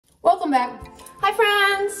Welcome back. Hi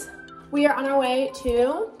friends. We are on our way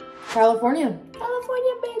to California.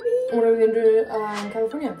 California, baby. What are we gonna do in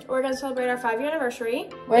California? We're gonna celebrate our 5-year anniversary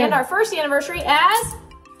and our first anniversary as.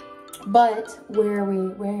 But where are we?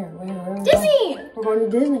 Where? Disney. We're going to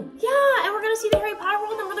Disney. Yeah, and we're gonna see the Harry Potter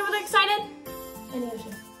world. I'm really excited. And the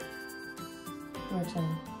ocean. We're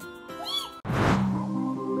excited.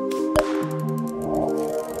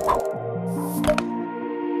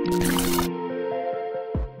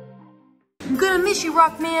 I'm gonna miss you,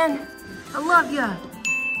 Rockman. I love ya.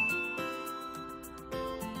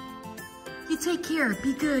 You take care.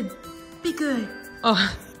 Be good. Be good.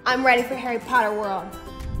 Oh, I'm ready for Harry Potter world.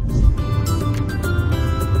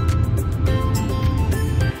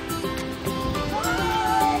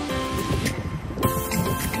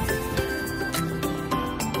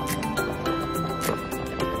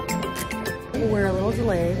 We're a little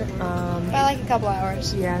delayed. By like a couple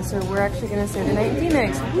hours. Yeah, so we're actually gonna stay the night in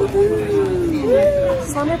Phoenix. Woohoo!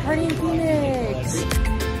 Slumber party in Phoenix.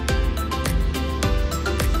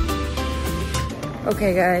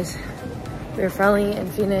 Okay, guys, we're finally in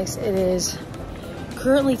Phoenix. It is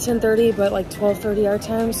currently 10:30, but like 12:30 our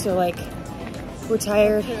time. So like, we're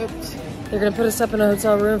tired. They're gonna put us up in a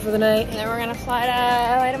hotel room for the night, And then we're gonna fly to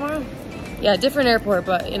LA tomorrow. Yeah, different airport,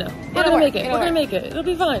 but you know, we're gonna make it. We're gonna make it. It'll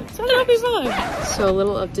be fine. It'll be fine. So a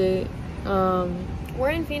little update.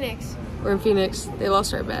 We're in Phoenix. We're in Phoenix. They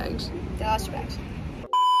lost our bags. They lost your bags.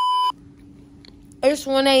 It's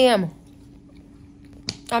 1 a.m.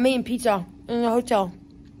 I'm eating pizza in the hotel.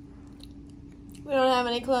 We don't have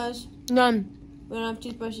any clothes. None. We don't have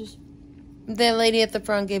toothbrushes. The lady at the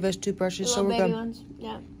front gave us toothbrushes, so we're baby good. ones.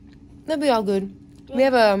 Yeah. They'll be all good. Yeah.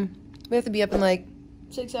 We have to be up in like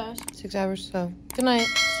 6 hours. 6 hours. So good night.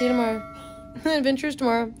 See you tomorrow. Adventures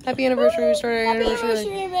tomorrow. Happy anniversary. We started our anniversary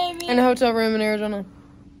baby. in a hotel room in Arizona.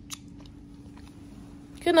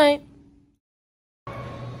 Good night.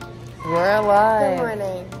 We're alive. Good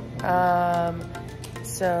morning.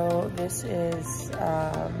 So this is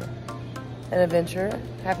an adventure.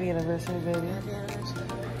 Happy anniversary, baby.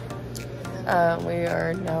 We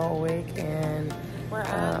are now awake and We're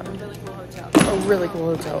at a really cool hotel. a really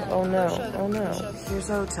cool hotel. Oh no, oh no. Here's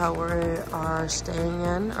the hotel we are staying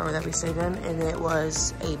in, or that we stayed in, and it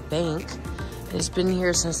was a bank. It's been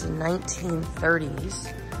here since the 1930s.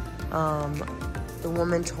 The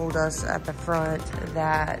woman told us at the front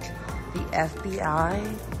that the FBI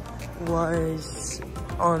was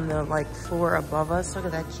on the like floor above us. Look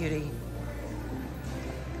at that cutie.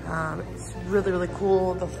 It's really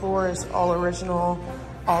cool. The floor is all original.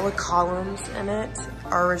 All the columns in it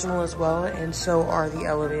are original as well, and so are the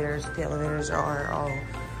elevators. The elevators are all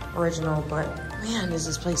original, but man, is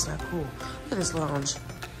this place not cool. Look at this lounge.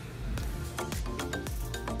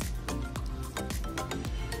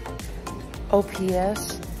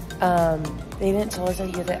 OPS, they didn't tell us that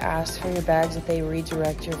you had to ask for your bags if they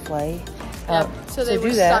redirect your flight. So they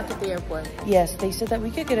were stuck at the airport. Yes, they said that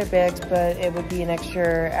we could get our bags, but it would be an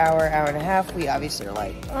extra hour and a half. We obviously are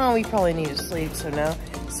like, oh, we probably need to sleep, so no.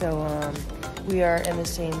 So we are in the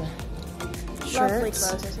same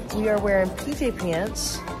shirts. We are wearing PJ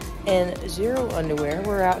pants and zero underwear.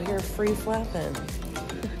 We're out here free flapping.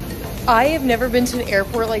 I have never been to an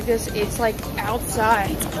airport like this. It's like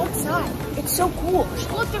outside. It's outside. It's so cool.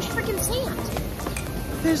 Look, there's freaking sand.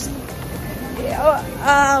 There's,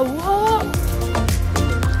 whoa.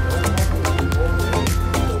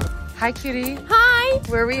 Hi, cutie. Hi.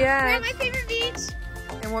 Where are we at? We're at my favorite beach.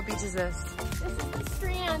 And what beach is this? This is the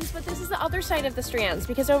Strands, but this is the other side of the Strands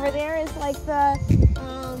because over there is like the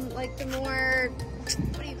more,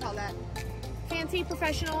 what do you call that? Fancy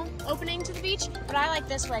professional opening to the beach, but I like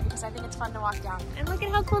this way because I think it's fun to walk down. And look at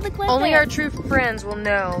how cool the cliff is. Only our true friends will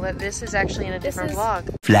know that this is actually in a different vlog.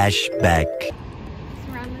 Flashback.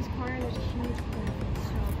 Around this corner, there's a huge cliff. It's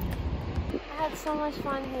so beautiful. I had so much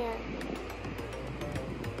fun here.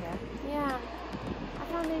 Yeah. I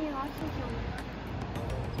found baby lobster somewhere.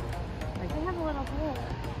 They have a little pool.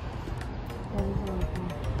 That is a little cool.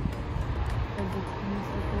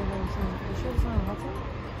 You sure it's not a hot tub?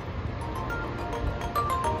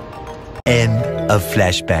 End of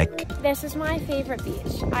flashback. This is my favorite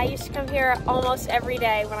beach. I used to come here almost every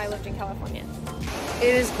day when I lived in California.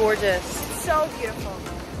 It is gorgeous. So beautiful.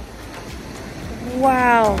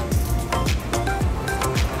 Wow.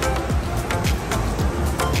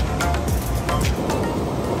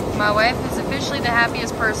 My wife is officially the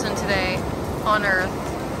happiest person today on earth.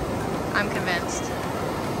 I'm convinced.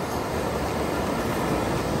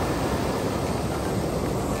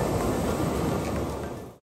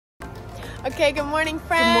 Okay, good morning,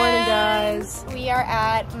 friends. Good morning, guys. We are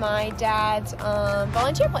at my dad's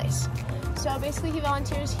volunteer place. So basically he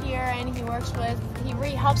volunteers here and he works with,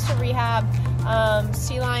 helps to rehab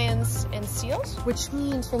sea lions and seals. Which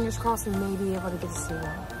means, fingers crossed, we may be able to get to see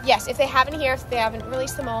one. Yes, if they haven't here, if they haven't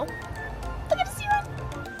released them all, we'll get to see one.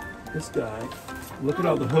 This guy, look at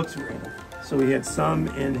all the hooks we have. So he had some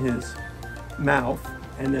in his mouth,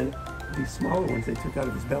 and then these smaller ones they took out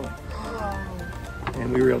of his belly. Wow.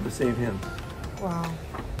 And we were able to save him. Wow.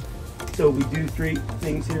 So we do 3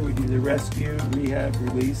 things here. We do the rescue, rehab,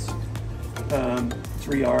 release,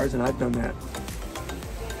 3 R's, and I've done that.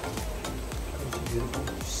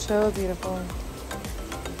 So beautiful.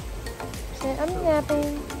 Say, I'm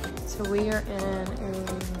napping. So we are in a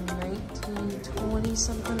 1920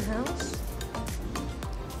 something house.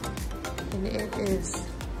 And it is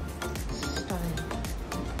stunning.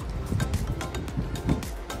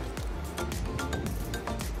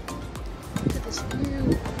 Look at this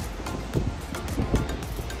view.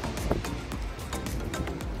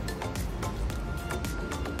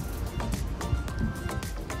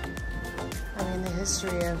 I mean, the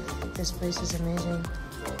history of this place is amazing.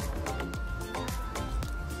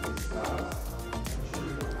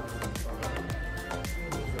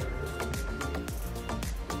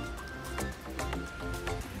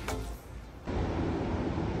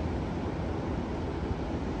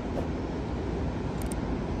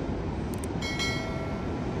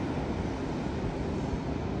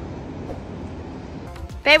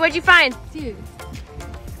 Babe, what'd you find? Dude,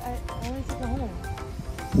 I only took it home.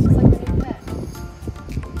 It's like a new pet.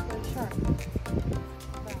 Like a shark.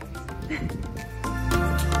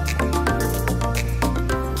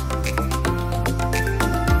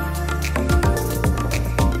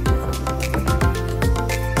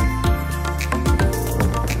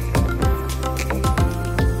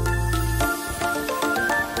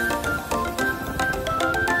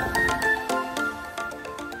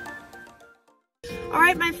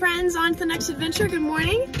 Alright, my friends, on to the next adventure. Good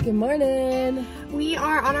morning. Good morning. We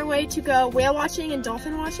are on our way to go whale watching and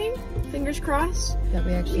dolphin watching. Fingers crossed. That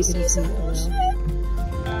we actually We get see to see some a cool whale. shit.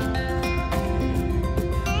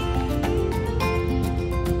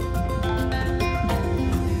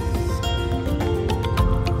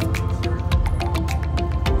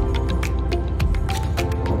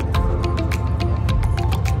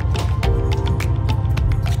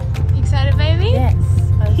 You excited, baby? Yes,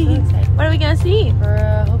 I'm so excited. What are we gonna see?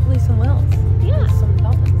 For hopefully some whales. Yeah. And some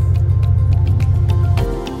dolphins.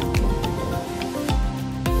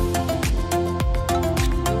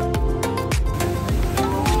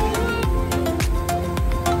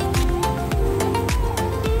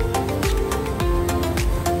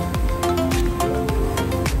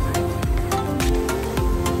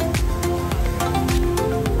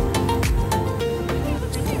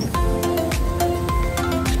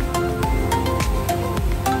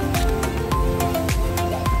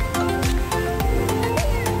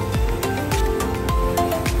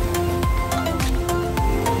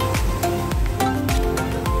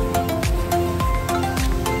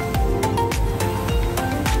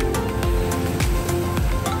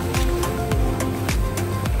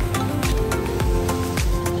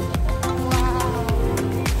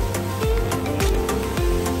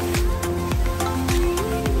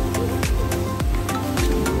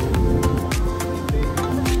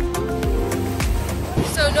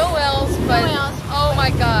 No whales, but whales. oh my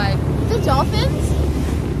god. The dolphins?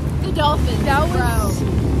 The dolphins,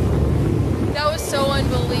 That was so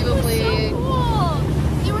unbelievably so cool.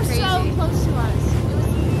 They were crazy. so close to us. It was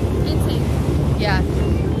insane. Yeah.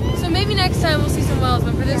 So maybe next time we'll see some whales,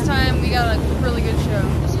 but for this time we got a really good show.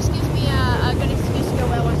 This just gives me a good excuse to go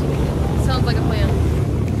whale watching again. Sounds like a plan.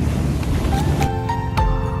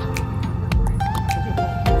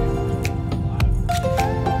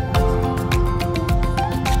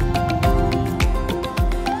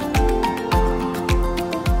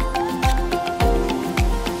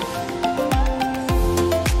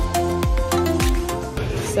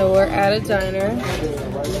 So we're at a diner.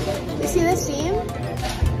 You see the seam?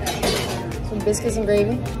 Some biscuits and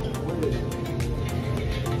gravy.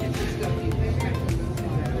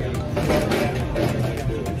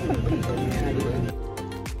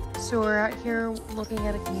 So we're out here looking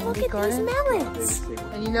at a community garden. Look at these melons.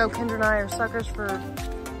 And you know Kendra and I are suckers for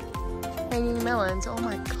hanging melons. Oh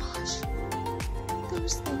my gosh.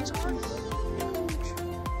 Those things are huge.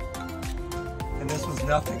 And this was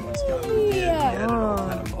nothing when Scott moved in. We added all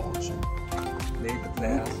kind of mulch and made the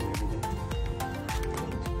paths and everything.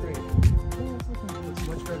 It's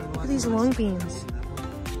much better than Look at these long beans.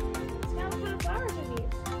 What kind of flowers are these?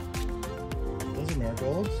 Those are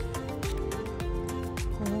marigolds.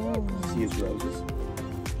 Oh. See his roses?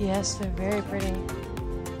 Yes, they're very pretty.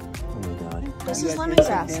 Oh my god. This is You guys get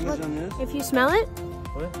some lemongrass. damage Look, on this? if you smell it,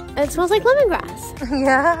 What? it smells like lemongrass.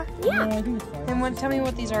 Yeah. Yeah. I think it's fine. And what? Tell me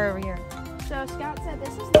what these are over here. So Scout said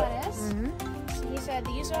this is lettuce. He said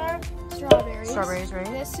these are strawberries. Strawberries, right?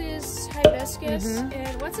 This is hibiscus.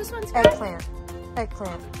 And what's this one, Scott? Eggplant.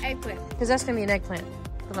 Eggplant. Eggplant. Because that's gonna be an eggplant.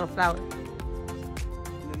 A little flower.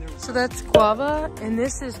 So that's guava, and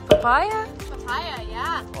this is papaya. Papaya,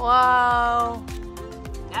 yeah. Wow.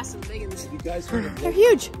 That's some big ones. You guys heard of They're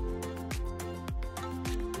huge.